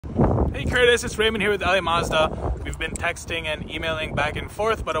Hey Curtis, it's Raymond here with LA Mazda. We've been texting and emailing back and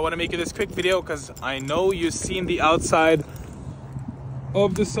forth, but I want to make you this quick video because I know you've seen the outside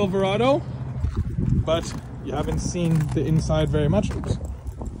of the Silverado, but you haven't seen the inside very much. Oops.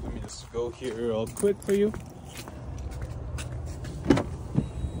 Let me just go here real quick for you.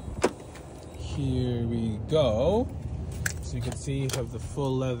 Here we go. So you can see you have the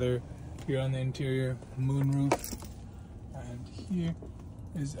full leather here on the interior, moonroof, and here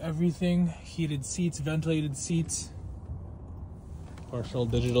is everything. Heated seats, ventilated seats, partial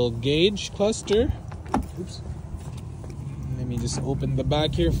digital gauge cluster. Oops. Let me just open the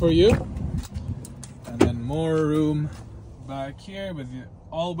back here for you, and then more room back here with the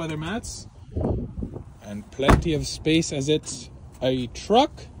all-weather mats and plenty of space as it's a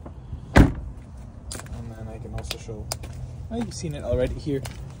truck. And then I can also show, you've seen it already here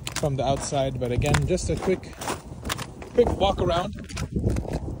from the outside, but again, just a quick walk around.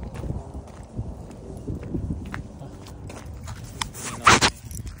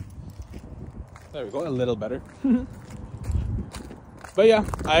 There we go, a little better. But yeah,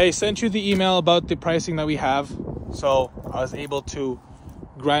 I sent you the email about the pricing that we have, so I was able to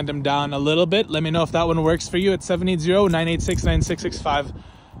grind them down a little bit. Let me know if that one works for you at 780-986-9665.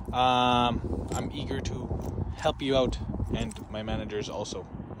 I'm eager to help you out, and my managers also.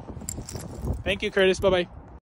 Thank you, Curtis. Bye-bye.